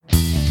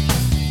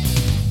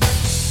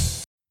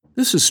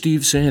This is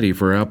Steve Sandy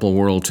for Apple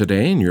World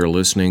Today, and you're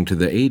listening to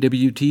the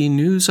AWT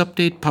News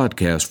Update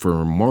podcast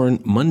for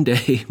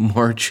Monday,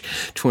 March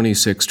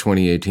 26,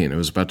 2018. I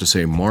was about to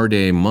say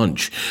Marday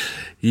Munch.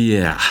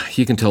 Yeah,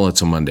 you can tell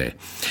it's a Monday.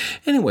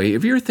 Anyway,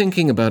 if you're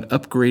thinking about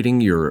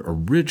upgrading your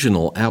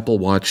original Apple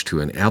Watch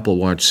to an Apple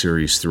Watch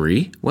Series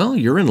 3, well,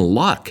 you're in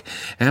luck.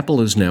 Apple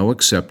is now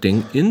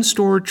accepting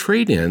in-store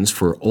trade-ins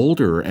for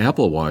older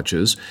Apple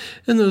Watches,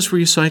 and those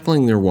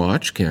recycling their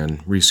watch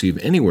can receive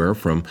anywhere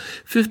from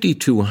 $50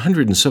 to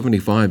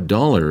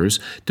 $175,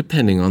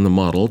 depending on the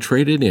model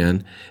traded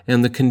in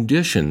and the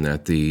condition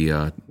that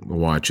the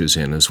watch is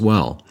in as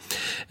well.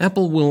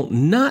 Apple will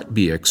not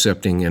be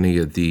accepting any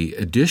of the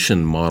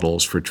edition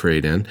models for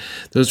trade-in.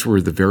 Those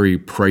were the very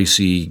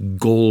pricey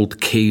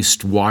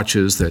gold-cased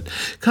watches that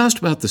cost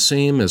about the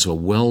same as a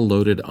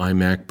well-loaded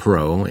iMac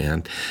Pro,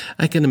 and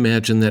I can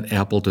imagine that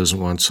Apple doesn't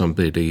want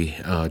somebody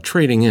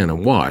trading in a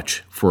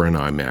watch for an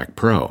iMac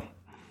Pro.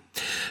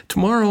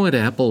 Tomorrow at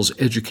Apple's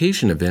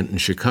education event in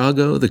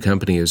Chicago, the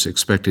company is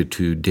expected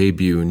to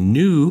debut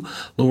new,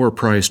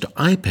 lower-priced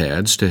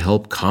iPads to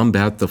help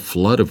combat the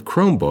flood of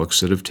Chromebooks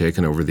that have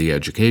taken over the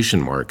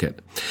education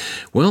market.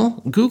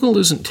 Well, Google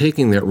isn't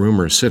taking that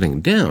rumor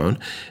sitting down,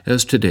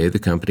 as today the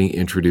company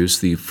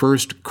introduced the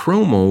first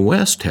Chrome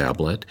OS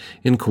tablet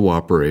in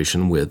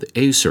cooperation with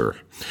Acer.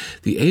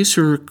 The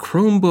Acer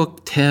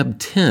Chromebook Tab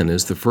 10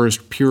 is the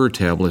first pure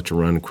tablet to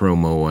run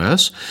Chrome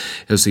OS,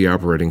 as the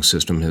operating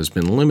system has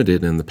been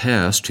limited in the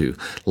past to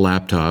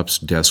laptops,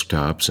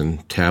 desktops,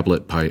 and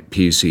tablet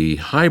PC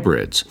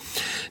hybrids.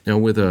 Now,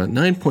 with a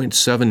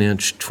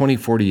 9.7-inch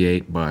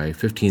 2048 by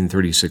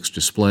 1536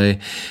 display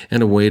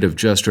and a weight of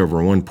just over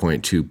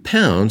 1.2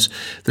 pounds,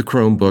 the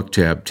Chromebook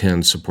Tab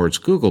 10 supports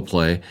Google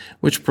Play,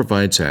 which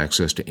provides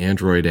access to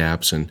Android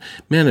apps and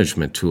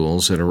management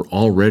tools that are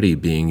already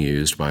being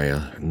used by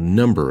a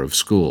number of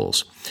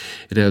schools.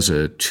 It has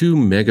a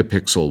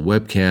 2-megapixel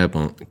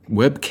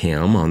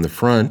webcam on the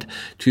front,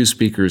 2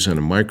 speakers and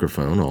a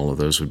microphone. All of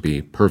those would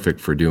be perfect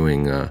for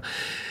doing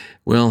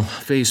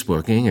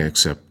Facebooking,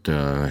 except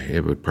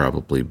it would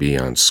probably be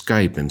on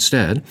Skype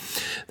instead.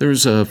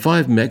 There's a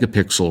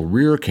 5-megapixel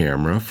rear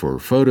camera for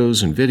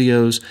photos and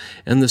videos,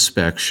 and the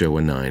specs show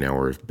a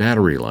 9-hour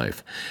battery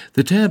life.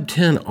 The Tab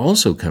 10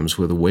 also comes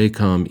with a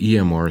Wacom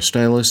EMR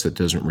stylus that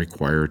doesn't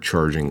require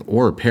charging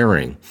or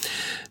pairing.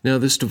 Now,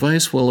 this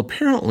device will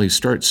apparently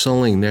start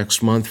selling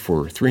next month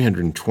for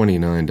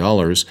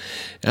 $329.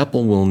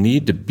 Apple will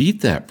need to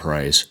beat that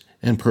price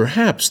and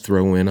perhaps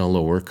throw in a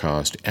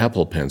lower-cost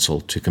Apple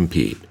Pencil to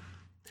compete.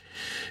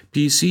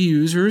 PC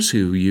users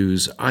who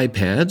use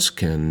iPads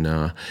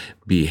can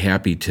be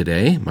happy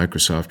today.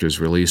 Microsoft has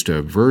released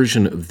a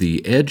version of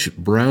the Edge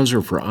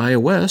browser for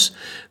iOS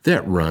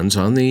that runs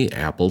on the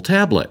Apple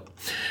tablet.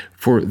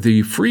 For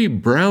the free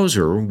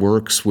browser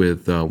works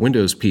with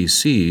Windows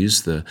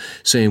PCs the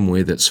same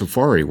way that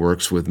Safari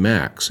works with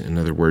Macs. In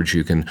other words,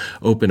 you can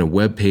open a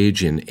web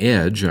page in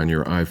Edge on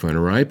your iPhone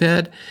or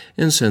iPad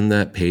and send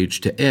that page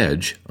to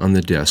Edge on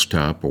the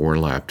desktop or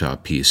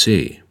laptop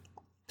PC.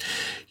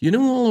 You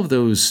know all of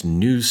those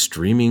new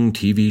streaming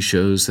TV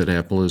shows that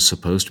Apple is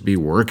supposed to be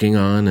working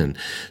on and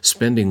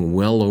spending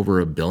well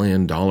over $1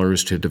 billion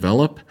to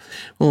develop?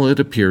 Well, it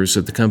appears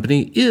that the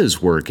company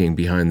is working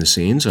behind the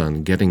scenes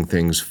on getting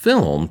things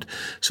filmed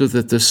so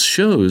that the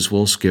shows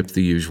will skip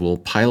the usual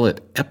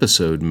pilot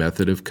episode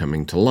method of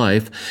coming to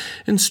life,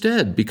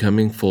 instead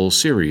becoming full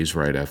series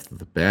right off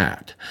the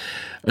bat.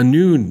 A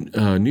new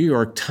New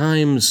York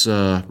Times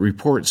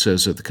report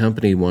says that the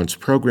company wants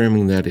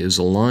programming that is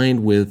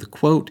aligned with,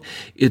 quote,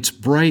 its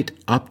bright,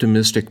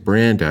 optimistic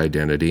brand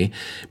identity,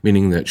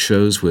 meaning that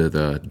shows with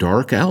a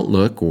dark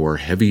outlook or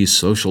heavy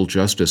social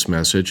justice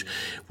message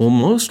will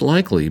most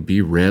likely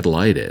be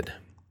red-lighted.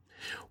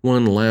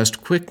 One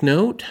last quick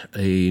note,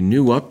 a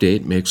new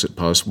update makes it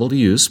possible to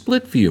use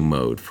split view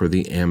mode for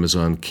the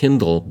Amazon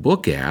Kindle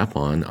book app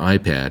on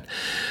iPad.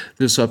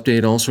 This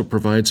update also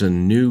provides a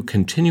new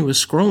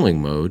continuous scrolling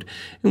mode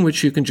in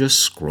which you can just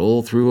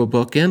scroll through a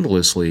book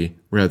endlessly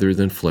rather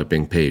than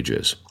flipping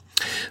pages.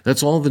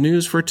 That's all the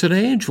news for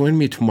today. Join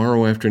me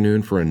tomorrow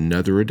afternoon for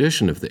another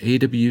edition of the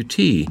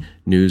AWT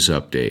News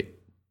Update.